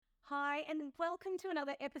Hi, and welcome to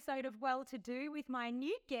another episode of Well To Do with my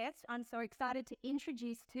new guest. I'm so excited to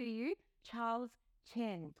introduce to you Charles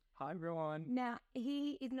Chen. Hi, everyone. Now,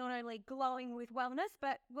 he is not only glowing with wellness,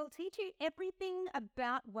 but will teach you everything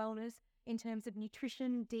about wellness in terms of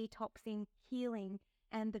nutrition, detoxing, healing,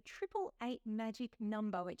 and the 888 magic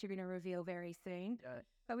number, which you're going to reveal very soon. Yes.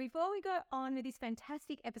 But before we go on with this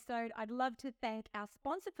fantastic episode, I'd love to thank our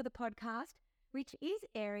sponsor for the podcast, which is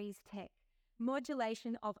Aries Tech.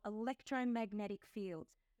 Modulation of electromagnetic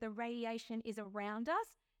fields. The radiation is around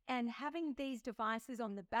us, and having these devices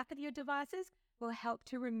on the back of your devices will help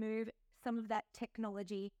to remove some of that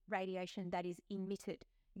technology radiation that is emitted.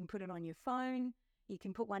 You can put it on your phone, you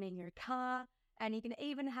can put one in your car, and you can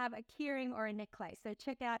even have a keyring or a necklace. So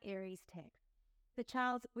check out Aries Tech. So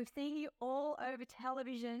Charles, we've seen you all over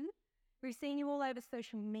television. We've seen you all over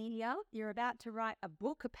social media. You're about to write a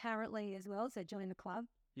book apparently as well, so join the club.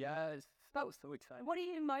 Yes, that was so exciting. What are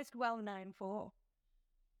you most well known for?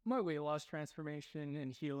 My weight loss transformation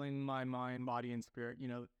and healing my mind, body, and spirit. You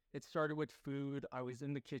know, it started with food. I was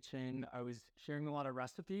in the kitchen. I was sharing a lot of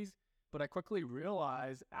recipes, but I quickly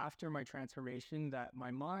realized after my transformation that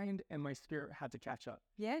my mind and my spirit had to catch up.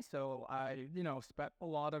 Yes. So I, spent a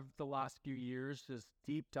lot of the last few years just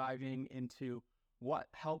deep diving into what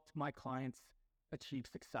helped my clients achieve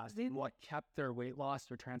success, what kept their weight loss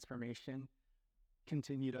or transformation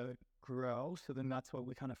continue to grow. So then that's what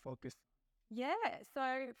we kind of focus. Yeah.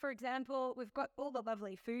 So, for example, we've got all the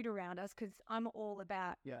lovely food around us because I'm all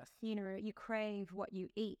about, Yes. You crave what you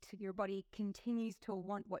eat. Your body continues to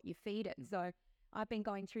want what you feed it. So I've been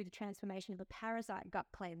going through the transformation of a parasite gut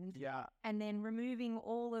cleanse. Yeah. And then removing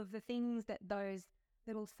all of the things that those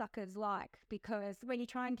little suckers like, because when you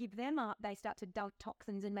try and give them up, they start to dump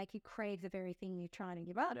toxins and make you crave the very thing you're trying to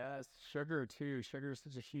give up. Yes. Sugar too. Sugar is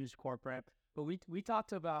such a huge corporate. But we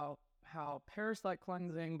talked about how parasite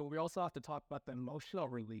cleansing, but we also have to talk about the emotional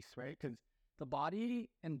release, right? Because the body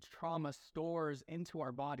and trauma stores into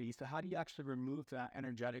our body. So how do you actually remove that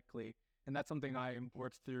energetically? And that's something I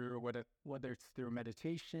work through, whether it's through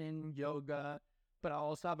meditation, yoga, but I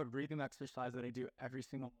also have a breathing exercise that I do every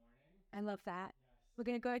single morning. I love that. Yes. We're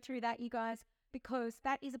going to go through that, you guys, because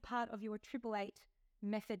that is a part of your 888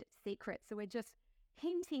 method secret. So we're just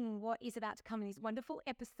hinting what is about to come in this wonderful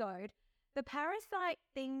episode. The parasite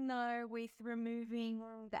thing, though, with removing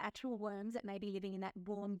the actual worms that may be living in that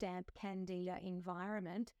warm, damp, candida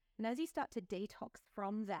environment, and as you start to detox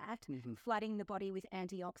from that, flooding the body with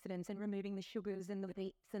antioxidants and removing the sugars and the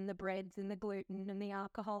wheats and the breads and the gluten and the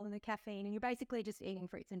alcohol and the caffeine, and you're basically just eating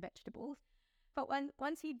fruits and vegetables. But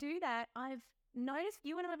once you do that, I've noticed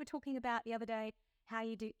you and I were talking about the other day, how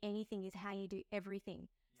you do anything is how you do everything.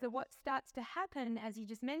 Yes. So what starts to happen, as you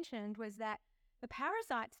just mentioned, was that the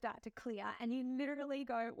parasites start to clear and you literally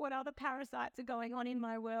go, what other parasites are going on in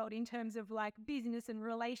my world in terms of like business and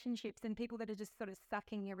relationships and people that are just sort of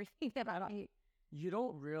sucking everything out of you. You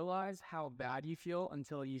don't realize how bad you feel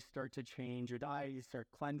until you start to change your diet, you start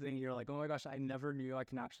cleansing. You're like, oh my gosh, I never knew I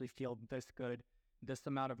can actually feel this good, this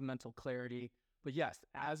amount of mental clarity. But yes,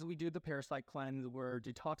 as we do the parasite cleanse, we're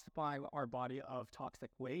detoxifying our body of toxic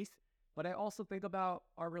waste. But I also think about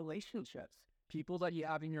our relationships. People that you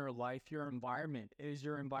have in your life, your environment. Is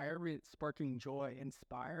your environment sparking joy,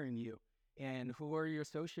 inspiring you? And who are you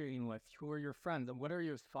associating with? Who are your friends? And what are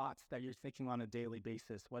your thoughts that you're thinking on a daily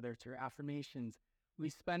basis, whether it's your affirmations? We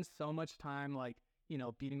spend so much time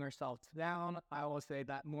beating ourselves down. I always say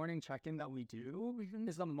that morning check-in that we do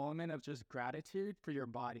is a moment of just gratitude for your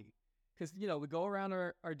body. Because, we go around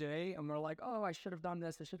our day and we're like, oh, I should have done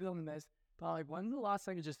this. I should have done this. But like, when's the last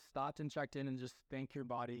time you just stopped and checked in and just thank your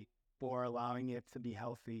body for allowing it to be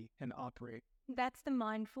healthy and operate? That's the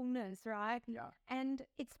mindfulness, right? Yeah. And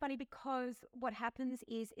it's funny because what happens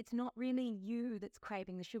is it's not really you that's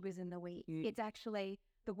craving the sugars and the wheat. It's actually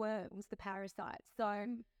the worms, the parasites. So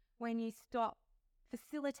when you stop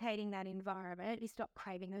facilitating that environment, you stop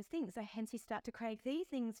craving those things. So hence you start to crave these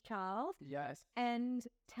things, Charles. Yes. And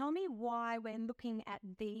tell me why when looking at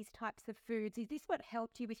these types of foods, is this what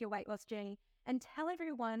helped you with your weight loss journey? And tell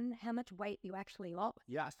everyone how much weight you actually lost.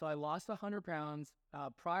 Yeah, so I lost 100 pounds.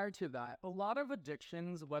 Prior to that, a lot of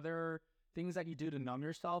addictions, whether things that you do to numb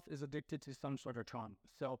yourself, is addicted to some sort of trauma.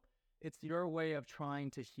 So it's your way of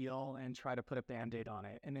trying to heal and try to put a Band-Aid on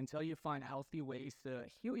it. And until you find healthy ways to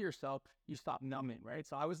heal yourself, you stop numbing, right?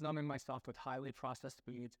 So I was numbing myself with highly processed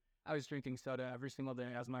foods. I was drinking soda every single day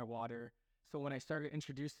as my water. So when I started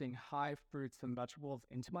introducing high fruits and vegetables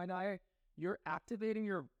into my diet, you're activating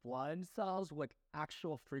your blood cells with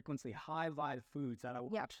actual frequency, high vibe foods that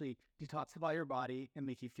will actually detoxify your body and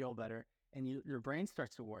make you feel better. And your brain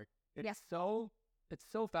starts to work. It's it's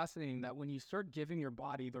so fascinating that when you start giving your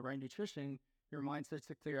body the right nutrition, your mind starts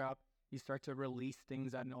to clear up. You start to release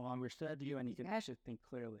things that no longer serve you, and you can actually think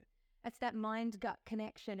clearly. It's that mind-gut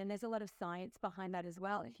connection, and there's a lot of science behind that as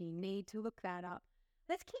well, if you need to look that up.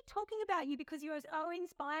 Let's keep talking about you because you're so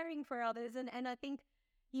inspiring for others. And I think,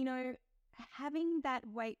 having that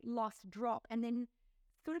weight loss drop and then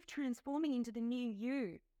sort of transforming into the new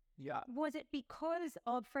you. Yeah. Was it because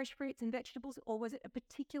of fresh fruits and vegetables, or was it a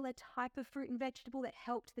particular type of fruit and vegetable that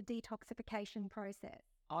helped the detoxification process?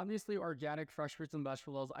 Obviously, organic fresh fruits and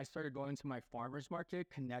vegetables. I started going to my farmer's market,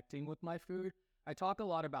 connecting with my food. I talk a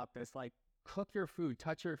lot about this, like cook your food,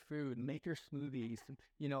 touch your food, make your smoothies,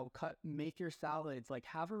 make your salads, like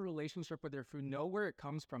have a relationship with your food, know where it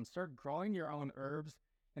comes from, start growing your own herbs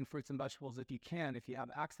and fruits and vegetables if you can, if you have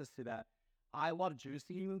access to that. I love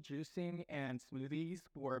juicing and smoothies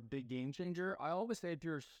were a big game changer. I always say if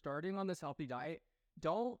you're starting on this healthy diet,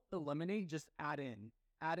 don't eliminate, just add in.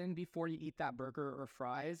 Add in before you eat that burger or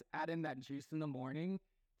fries, add in that juice in the morning.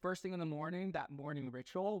 First thing in the morning, that morning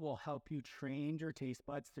ritual will help you train your taste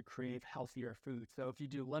buds to crave healthier food. So if you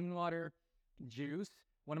do lemon water, juice,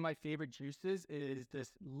 one of my favorite juices is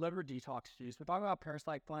this liver detox juice. We're talking about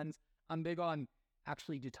parasite cleanse. I'm big on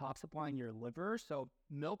actually detoxifying your liver. So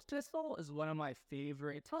milk thistle is one of my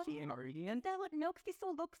favorite key ingredients. Is that what milk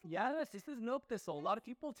thistle looks like? Yes, this is milk thistle. A lot of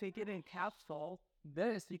people take it in capsule.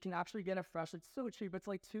 This, you can actually get it fresh. It's so cheap. It's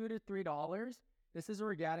like $2 to $3. This is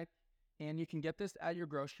organic. And you can get this at your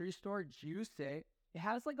grocery store, juice it. It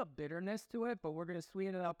has like a bitterness to it, but we're going to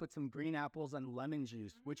sweeten it up with some green apples and lemon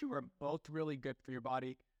juice, which are both really good for your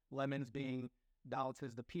body. Lemons being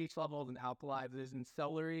balances the pH levels and alkalizes, and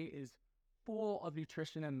celery is full of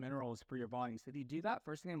nutrition and minerals for your body. So if you do that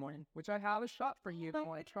first thing in the morning, which I have a shot for you if you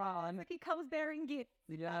want to try. It comes bearing gifts.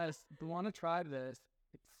 Yes, if you want to try this,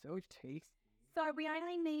 it's so tasty. So we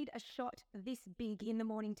only need a shot this big in the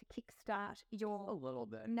morning to kickstart your A little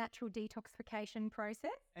bit. natural detoxification process.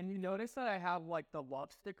 And you notice that I have like the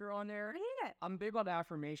love sticker on there? Yeah. I'm big on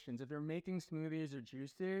affirmations. If you're making smoothies or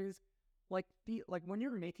juices, like when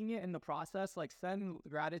you're making it in the process, like send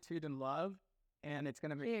gratitude and love, and it's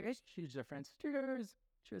gonna make a huge difference. Cheers.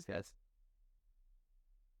 Cheers, guys.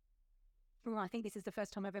 Well, I think this is the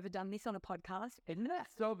first time I've ever done this on a podcast. Isn't that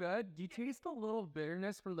so good? You taste a little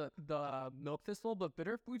bitterness from the milk thistle, but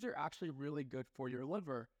bitter foods are actually really good for your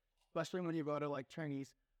liver, especially when you go to like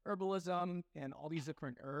Chinese herbalism and all these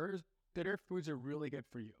different herbs. Bitter foods are really good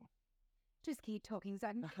for you. Just keep talking,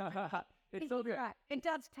 Zach. It's so good. Right. It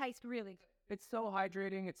does taste really good. It's so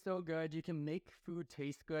hydrating. It's so good. You can make food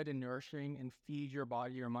taste good and nourishing and feed your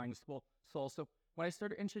body, your mind, soul. So when I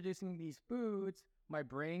started introducing these foods, my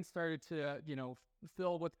brain started to,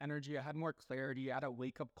 fill with energy. I had more clarity. I had a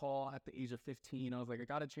wake-up call at the age of 15. I was like, I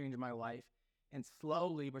got to change my life. And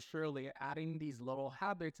slowly but surely adding these little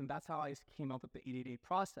habits, and that's how I came up with the 80-day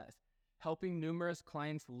process, helping numerous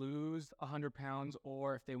clients lose 100 pounds,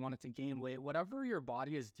 or if they wanted to gain weight, whatever your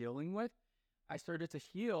body is dealing with, I started to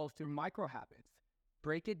heal through micro habits.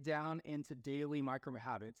 Break it down into daily micro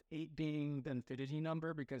habits, 8 being the infinity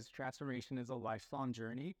number because transformation is a lifelong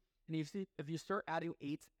journey. And if you start adding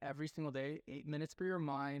 8 every single day, 8 minutes for your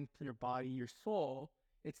mind, for your body, your soul,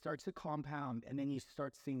 it starts to compound, and then you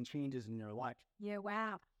start seeing changes in your life. Yeah,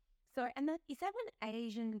 wow. So, is that an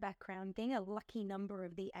Asian background thing, a lucky number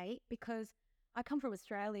of the 8? Because I come from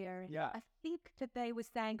Australia, and Yeah. I think that they were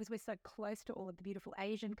saying, because we're so close to all of the beautiful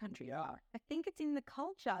Asian countries, Yeah. I think it's in the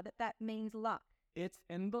culture that means luck. It's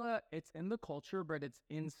in the culture, but it's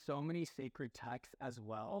in so many sacred texts as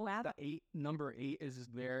well. Oh, wow. Number 8 is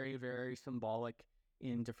very, very symbolic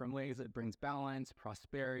in different ways. It brings balance,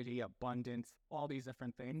 prosperity, abundance, all these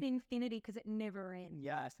different things. It's infinity because it never ends.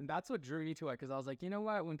 Yes, and that's what drew me to it, because I was like, you know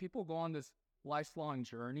what? When people go on this lifelong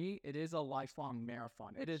journey, it is a lifelong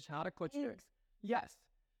marathon. It is how to quit sticks. Yes,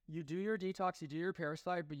 you do your detox, you do your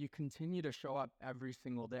parasite, but you continue to show up every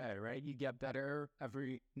single day, right? You get better.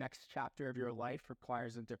 Every next chapter of your life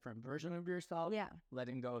requires a different version of yourself. Yeah.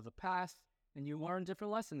 Letting go of the past, and you learn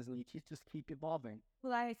different lessons, and you just keep evolving.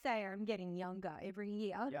 Well, I say I'm getting younger every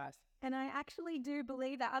year. Yes. And I actually do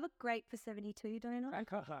believe that. I look great for 72, don't I?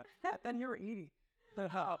 Then you're 80.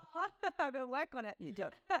 I've been work on it. You do.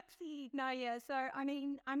 No, yeah. So,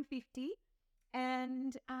 I'm 50.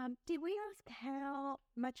 And did we ask how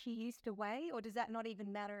much you used to weigh, or does that not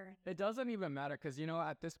even matter? It doesn't even matter, because,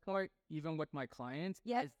 at this point, even with my clients,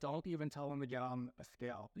 Yes. I don't even tell them to get on a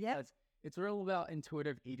scale. Yep. Because it's really about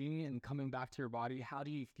intuitive eating and coming back to your body. How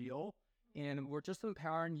do you feel? And we're just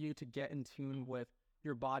empowering you to get in tune with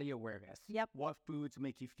your body awareness. Yep. What foods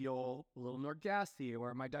make you feel a little more gassy,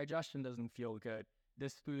 or my digestion doesn't feel good?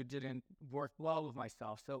 this food didn't work well with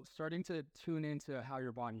myself. So starting to tune into how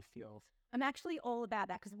your body feels. I'm actually all about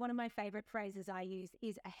that because one of my favorite phrases I use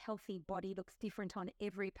is a healthy body looks different on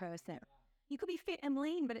every person. You could be fit and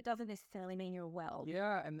lean, but it doesn't necessarily mean you're well.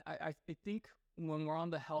 Yeah, and I think when we're on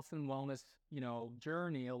the health and wellness,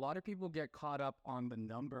 journey, a lot of people get caught up on the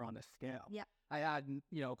number on the scale. Yeah. I had,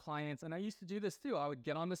 clients, and I used to do this too. I would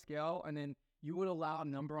get on the scale, and then you would allow a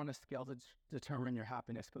number on a scale to determine your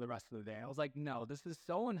happiness for the rest of the day. I was like, no, this is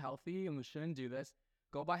so unhealthy, and we shouldn't do this.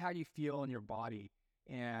 Go by how you feel in your body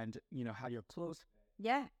and, how your clothes.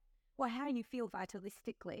 Yeah. Well, how you feel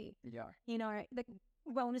vitalistically. Yeah. The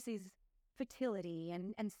wellness is fertility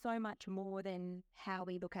and so much more than how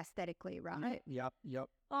we look aesthetically, right? Yep.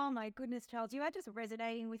 Oh my goodness, Charles, you are just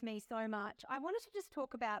resonating with me so much. I wanted to just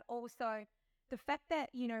talk about also the fact that,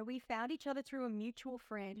 we found each other through a mutual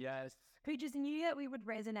friend. Yes. Who just knew that we would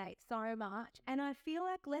resonate so much. And I feel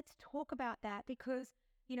like let's talk about that because,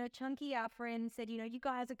 Chunky, our friend, said, you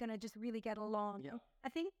guys are going to just really get along. Yeah. I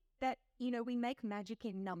think that, we make magic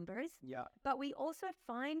in numbers. Yeah. But we also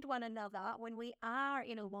find one another when we are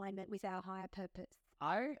in alignment with our higher purpose.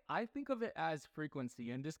 I think of it as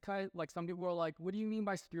frequency, and this kind of, like, some people are like, what do you mean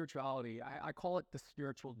by spirituality? I call it the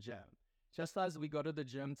spiritual gym. Just as we go to the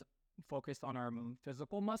gym to focus on our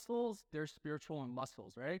physical muscles, there's spiritual and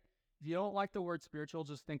muscles, right? If you don't like the word spiritual,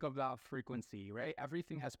 just think about frequency, right?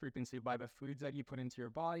 Everything has frequency by the foods that you put into your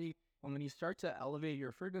body. And when you start to elevate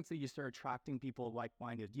your frequency, you start attracting people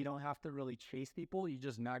like-minded. You don't have to really chase people. You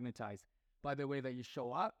just magnetize. By the way that you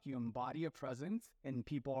show up, you embody a presence, and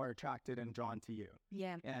people are attracted and drawn to you.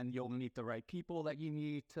 Yeah. And you'll meet the right people that you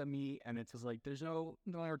need to meet. And it's just like, there's no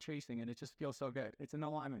more chasing, and it just feels so good. It's an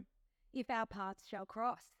alignment. If our paths shall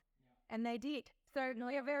cross. Yeah. And they did. So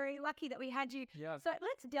we're very lucky that we had you. Yeah. So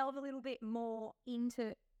let's delve a little bit more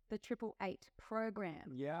into the 888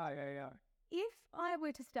 program. Yeah. If I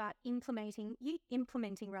were to start implementing, you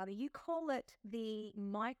call it the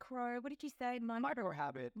what did you say? Micro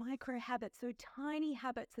habit. Micro habits. So tiny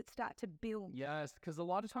habits that start to build. Yes, because a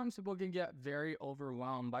lot of times people can get very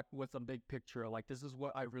overwhelmed with a big picture. Like, this is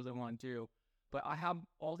what I really want to do. But I have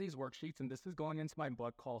all these worksheets, and this is going into my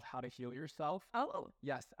book called How to Heal Yourself. Oh.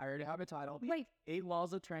 Yes, I already have it titled. Wait. 8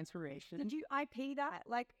 Laws of Transformation. Did you IP that?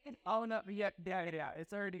 Oh, no, yeah,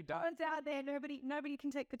 it's already done. It's out there. Nobody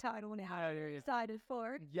can take the title now. Yeah. Excited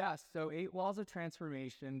for it. Yes, so 8 Laws of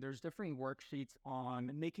Transformation. There's different worksheets on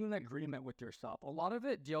making an agreement with yourself. A lot of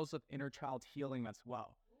it deals with inner child healing as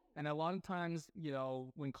well. And a lot of times,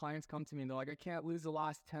 when clients come to me, they're like, I can't lose the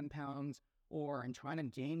last 10 pounds. Or I'm trying to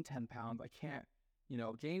gain 10 pounds. I can't,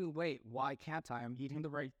 gain weight. Why can't I? I'm eating the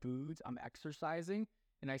right foods. I'm exercising.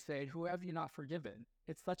 And I say, who have you not forgiven?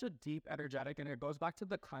 It's such a deep, energetic, and it goes back to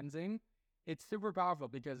the cleansing. It's super powerful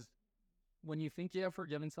because when you think you have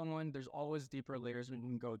forgiven someone, there's always deeper layers and you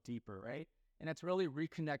can go deeper, right? And it's really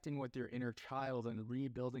reconnecting with your inner child and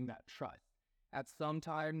rebuilding that trust. At some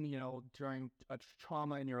time, during a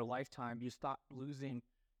trauma in your lifetime, you start losing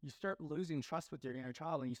trust with your inner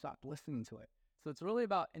child and you stop listening to it. So it's really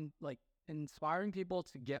about inspiring people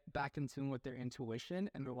to get back in tune with their intuition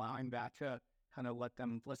and allowing that to kind of let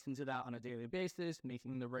them listen to that on a daily basis,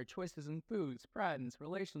 making the right choices in foods, friends,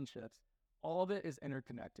 relationships. All of it is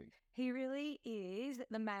interconnected. He really is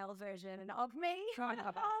the male version of me. Because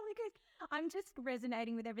I'm just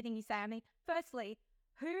resonating with everything you say. I mean, firstly,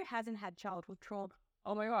 who hasn't had childhood trauma?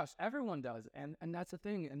 Oh my gosh, everyone does. And that's the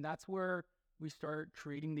thing. And that's where we start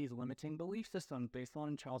creating these limiting belief systems based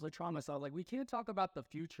on childhood trauma. So we can't talk about the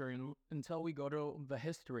future until we go to the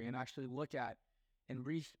history and actually look at and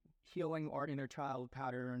healing our inner child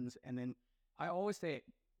patterns. And then I always say,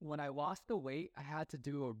 when I lost the weight, I had to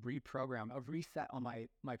do a reset on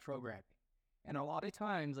my programming. And a lot of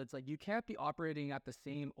times it's like, you can't be operating at the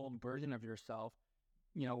same old version of yourself,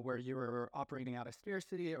 where you were operating out of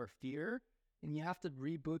scarcity or fear. And you have to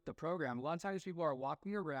reboot the program. A lot of times people are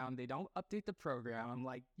walking around, they don't update the program. I'm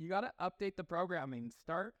like, you got to update the programming.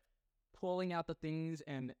 Start pulling out the things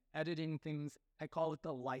and editing things. I call it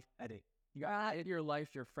the life edit. You got to edit your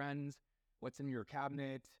life, your friends, what's in your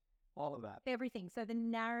cabinet, all of that. Everything. So the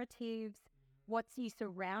narratives, what you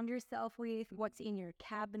surround yourself with, what's in your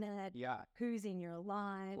cabinet, who's in your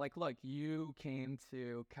life. Like, look, you came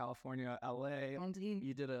to California, LA,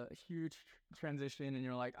 you did a huge transition and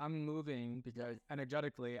you're like, I'm moving because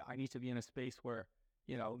energetically I need to be in a space where,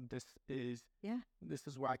 this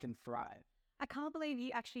is where I can thrive. I can't believe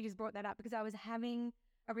you actually just brought that up because I was having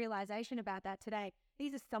a realization about that today.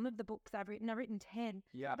 These are some of the books I've written. I've written 10.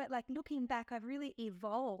 Yeah. But looking back, I've really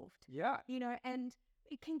evolved. Yeah. And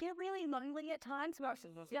it can get really lonely at times. We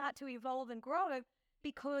start to evolve and grow.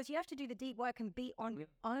 because you have to do the deep work and be on your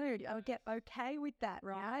own. Or get okay with that,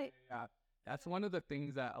 right? Yeah. That's one of the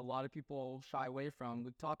things that a lot of people shy away from.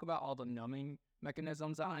 We talk about all the numbing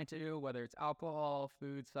mechanisms that I do, whether it's alcohol,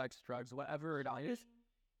 food, sex, drugs, whatever it is.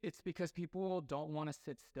 It's because people don't want to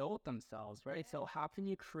sit still with themselves, right? So how can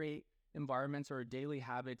you create environments or daily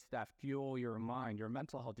habits that fuel your mind, your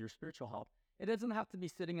mental health, your spiritual health? It doesn't have to be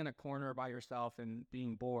sitting in a corner by yourself and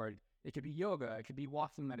being bored. It could be yoga. It could be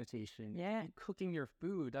walking meditation. Yeah. Cooking your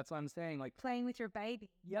food. That's what I'm saying. Like Playing with your baby.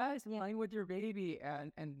 yes, playing with your baby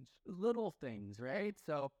and little things, right?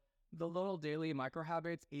 So the little daily micro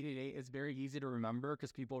habits, 888 is very easy to remember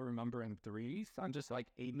because people remember in threes. So I'm just like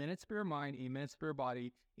 8 minutes for your mind, 8 minutes for your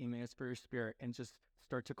body, 8 minutes for your spirit, and just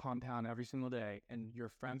start to compound every single day. And your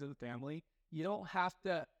friends and family, you don't have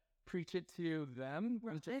to preach it to them.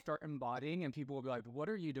 Just start embodying, and people will be like, "What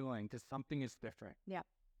are you doing?" Because something is different. Yeah,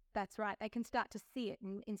 that's right. They can start to see it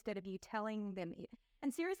instead of you telling them it.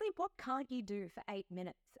 And seriously, what can't you do for 8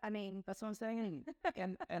 minutes? I mean, that's what I'm saying.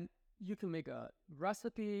 and you can make a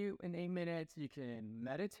recipe in 8 minutes. You can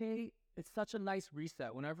meditate. It's such a nice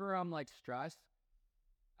reset. Whenever I'm like stressed,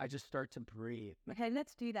 I just start to breathe. Okay,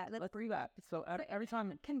 let's do that. Let's breathe that. So every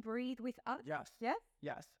time. Can breathe with us? Yes. Yes?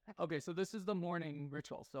 Yes. Okay, so this is the morning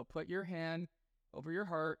ritual. So put your hand over your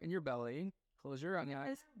heart and your belly. Close your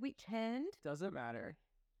eyes. Which hand? Doesn't matter.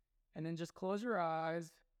 And then just close your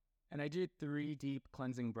eyes. And I do 3 deep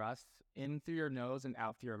cleansing breaths in through your nose and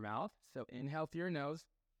out through your mouth. So inhale through your nose.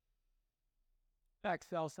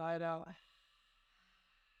 Exhale, side out.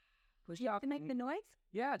 Push out. To make the noise?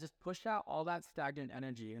 Yeah, just push out all that stagnant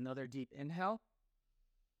energy. Another deep inhale.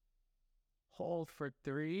 Hold for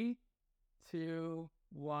 3, 2,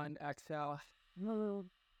 1. Exhale.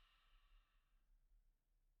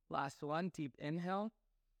 Last one, deep inhale.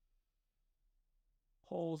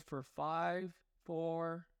 Hold for 5,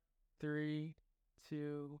 4, 3,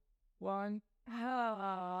 2, 1.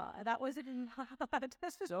 Oh, that wasn't hard.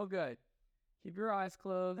 So good. Keep your eyes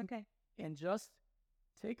closed. Okay. And just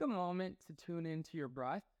take a moment to tune into your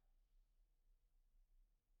breath.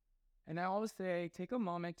 And I always say, take a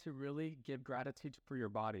moment to really give gratitude for your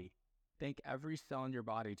body. Thank every cell in your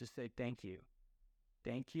body. Just say, thank you.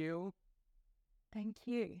 Thank you. Thank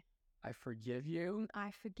you. I forgive you.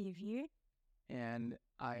 I forgive you. And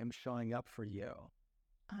I am showing up for you.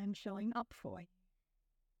 I'm showing up for you.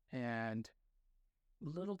 And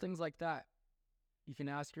little things like that. You can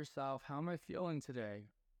ask yourself, how am I feeling today?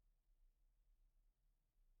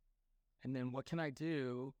 And then what can I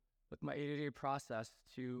do with my 888 process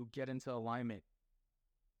to get into alignment?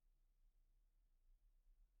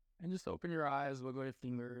 And just open your eyes, wiggle your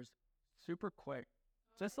fingers, super quick.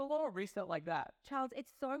 Just a little reset like that. Charles,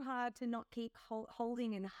 it's so hard to not keep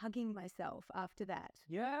holding and hugging myself after that.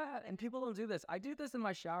 Yeah, and people don't do this. I do this in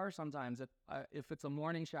my shower sometimes. If it's a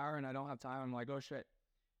morning shower and I don't have time, I'm like, oh shit.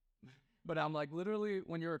 But I'm like, literally,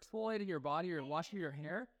 when you're exfoliating your body or washing your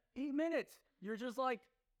hair, 8 minutes, you're just like,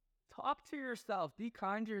 talk to yourself, be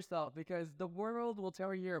kind to yourself, because the world will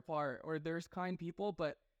tear you apart. Or there's kind people,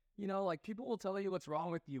 but, you know, like people will tell you what's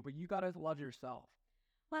wrong with you, but you got to love yourself.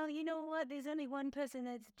 Well, you know what? There's only one person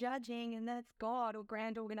that's judging, and that's God or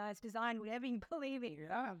grand organized design, whatever you believe in.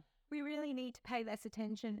 Yeah. We really need to pay less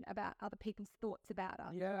attention about other people's thoughts about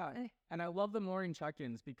us. Yeah. And I love the morning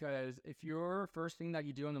check-ins, because if your first thing that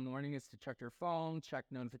you do in the morning is to check your phone, check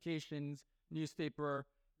notifications, newspaper,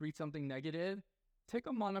 read something negative, take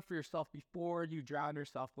a moment for yourself before you drown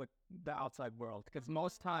yourself with the outside world. Because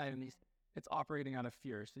most times it's operating out of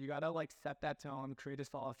fear. So you got to like set that tone, create a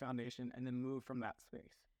solid foundation, and then move from that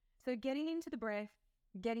space. So getting into the breath,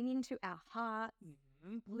 getting into our heart,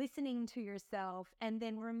 listening to yourself, and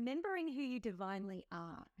then remembering who you divinely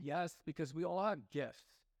are. Yes, because we all have gifts.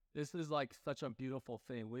 This is like such a beautiful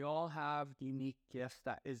thing. We all have unique gifts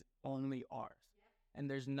that is only ours. And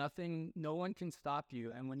there's nothing, no one can stop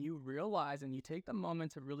you. And when you realize and you take the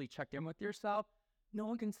moment to really check in with yourself, no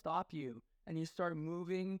one can stop you. And you start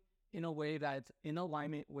moving in a way that's in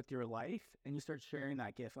alignment with your life, and you start sharing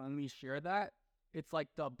that gift. And when we share that, it's like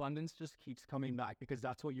the abundance just keeps coming back, because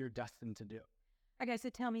that's what you're destined to do. Okay, so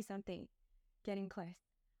tell me something. Getting close.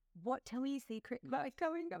 Tell me a secret.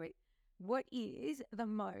 Going. What is the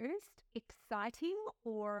most exciting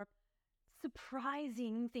or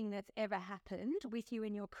surprising thing that's ever happened with you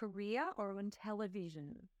in your career or on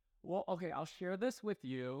television? Well, okay, I'll share this with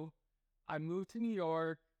you. I moved to New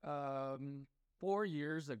York 4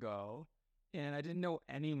 years ago, and I didn't know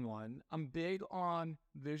anyone. I'm big on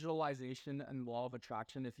visualization and law of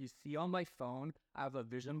attraction. If you see on my phone, I have a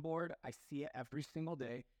vision board. I see it every single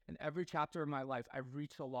day. In every chapter of my life, I've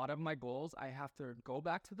reached a lot of my goals. I have to go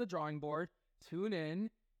back to the drawing board, tune in,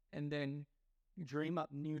 and then, dream up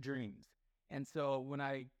new dreams. And so when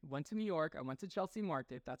I went to New York, I went to Chelsea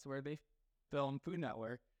Market. That's where they film Food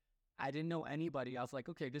Network. I didn't know anybody. I was like,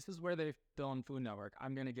 okay, this is where they film Food Network.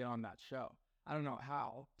 I'm going to get on that show. I don't know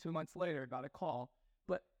how. 2 months later, got a call.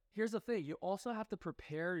 But here's the thing. You also have to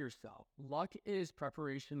prepare yourself. Luck is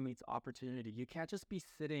preparation meets opportunity. You can't just be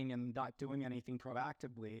sitting and not doing anything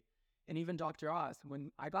proactively. And even Dr. Oz,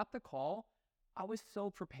 when I got the call, I was so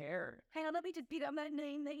prepared. Hang on, let me just beat up that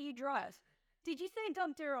name that you dropped. Did you say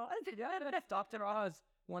Dr. Oz? Yeah, that's Dr. Oz.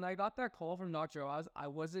 When I got that call from Dr. Oz, I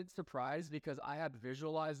wasn't surprised because I had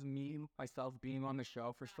visualized myself being on the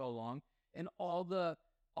show for so long. And all the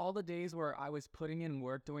days where I was putting in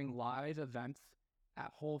work, doing live events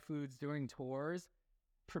at Whole Foods, doing tours,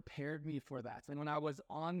 prepared me for that. And when I was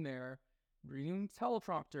on there reading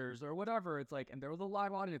teleprompters or whatever, it's like, and there was a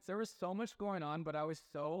live audience, there was so much going on, but I was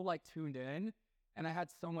so like tuned in and I had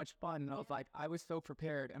so much fun. And I was like, I was so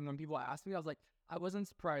prepared. And when people asked me, I was like, I wasn't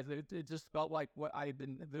surprised. It just felt like what I had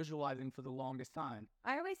been visualizing for the longest time.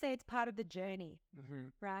 I always say it's part of the journey,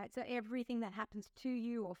 right? So everything that happens to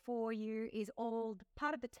you or for you is all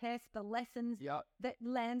part of the test, the lessons that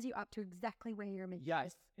lands you up to exactly where you're meant to be.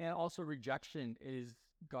 Yes. And also rejection is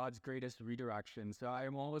God's greatest redirection. So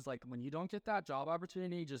I'm always like, when you don't get that job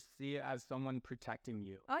opportunity, just see it as someone protecting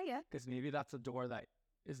you. Oh, yeah. Because maybe that's a door that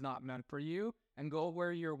is not meant for you, and go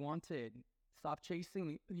where you're wanted. Stop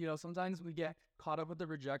chasing. Sometimes we get caught up with the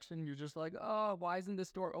rejection. You're just like, oh, why isn't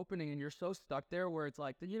this door opening? And you're so stuck there where it's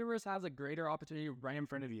like the universe has a greater opportunity right in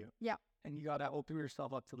front of you. Yeah. And you got to open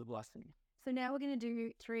yourself up to the blessing. So now we're going to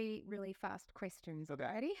do 3 really fast questions. Okay.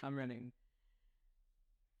 Ready? I'm ready.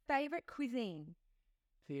 Favorite cuisine?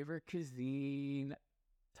 Favorite cuisine?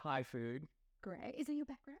 Thai food. Great. Is it your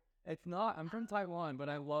background? It's not. I'm from Taiwan, but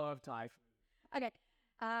I love Thai food. Okay.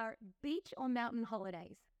 Beach or mountain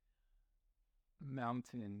holidays?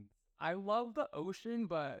 Mountains. I love the ocean,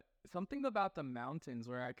 but something about the mountains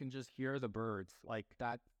where I can just hear the birds, like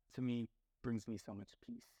that to me brings me so much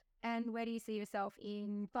peace. And where do you see yourself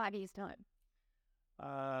in 5 years' time?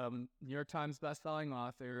 New York Times bestselling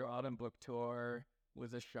author, autumn book tour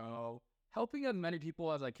with a show, helping as many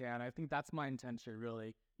people as I can. I think that's my intention,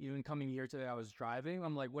 really. Even coming here today, I was driving.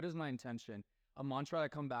 I'm like, what is my intention? A mantra I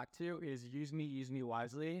come back to is use me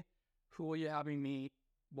wisely. Who will you have me meet?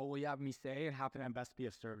 What will you have me say? And how can I best be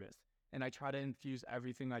of service? And I try to infuse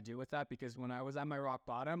everything I do with that, because when I was at my rock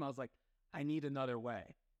bottom, I was like, I need another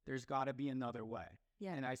way. There's got to be another way.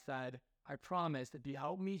 Yeah. And I said, I promise if you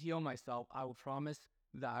help me heal myself, I will promise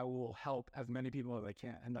that I will help as many people as I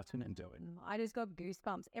can. And that's what I'm doing. I just got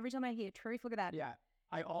goosebumps every time I hear truth. Look at that. Yeah.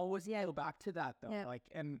 I always go back to that though. Yeah. Like,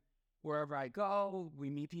 and wherever I go, we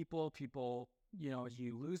meet people,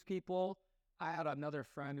 you lose people. I had another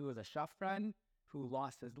friend who was a chef friend who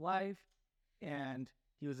lost his life, and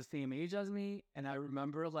he was the same age as me. And I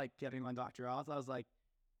remember like getting on Dr. Oz. I was like,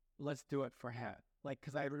 let's do it for him. Like,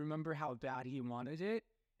 cause I remember how bad he wanted it.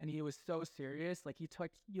 And he was so serious. Like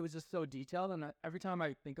he was just so detailed. And every time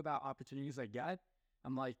I think about opportunities I get,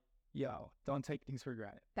 I'm like, yo, don't take things for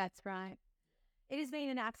granted. That's right. It has been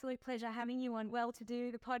an absolute pleasure having you on Well To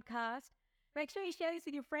Do, the podcast. Make sure you share this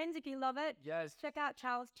with your friends if you love it. Yes. Check out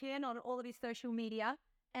Charles Chen on all of his social media.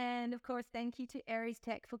 And of course, thank you to Aries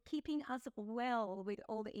Tech for keeping us well with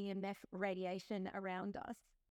all the EMF radiation around us.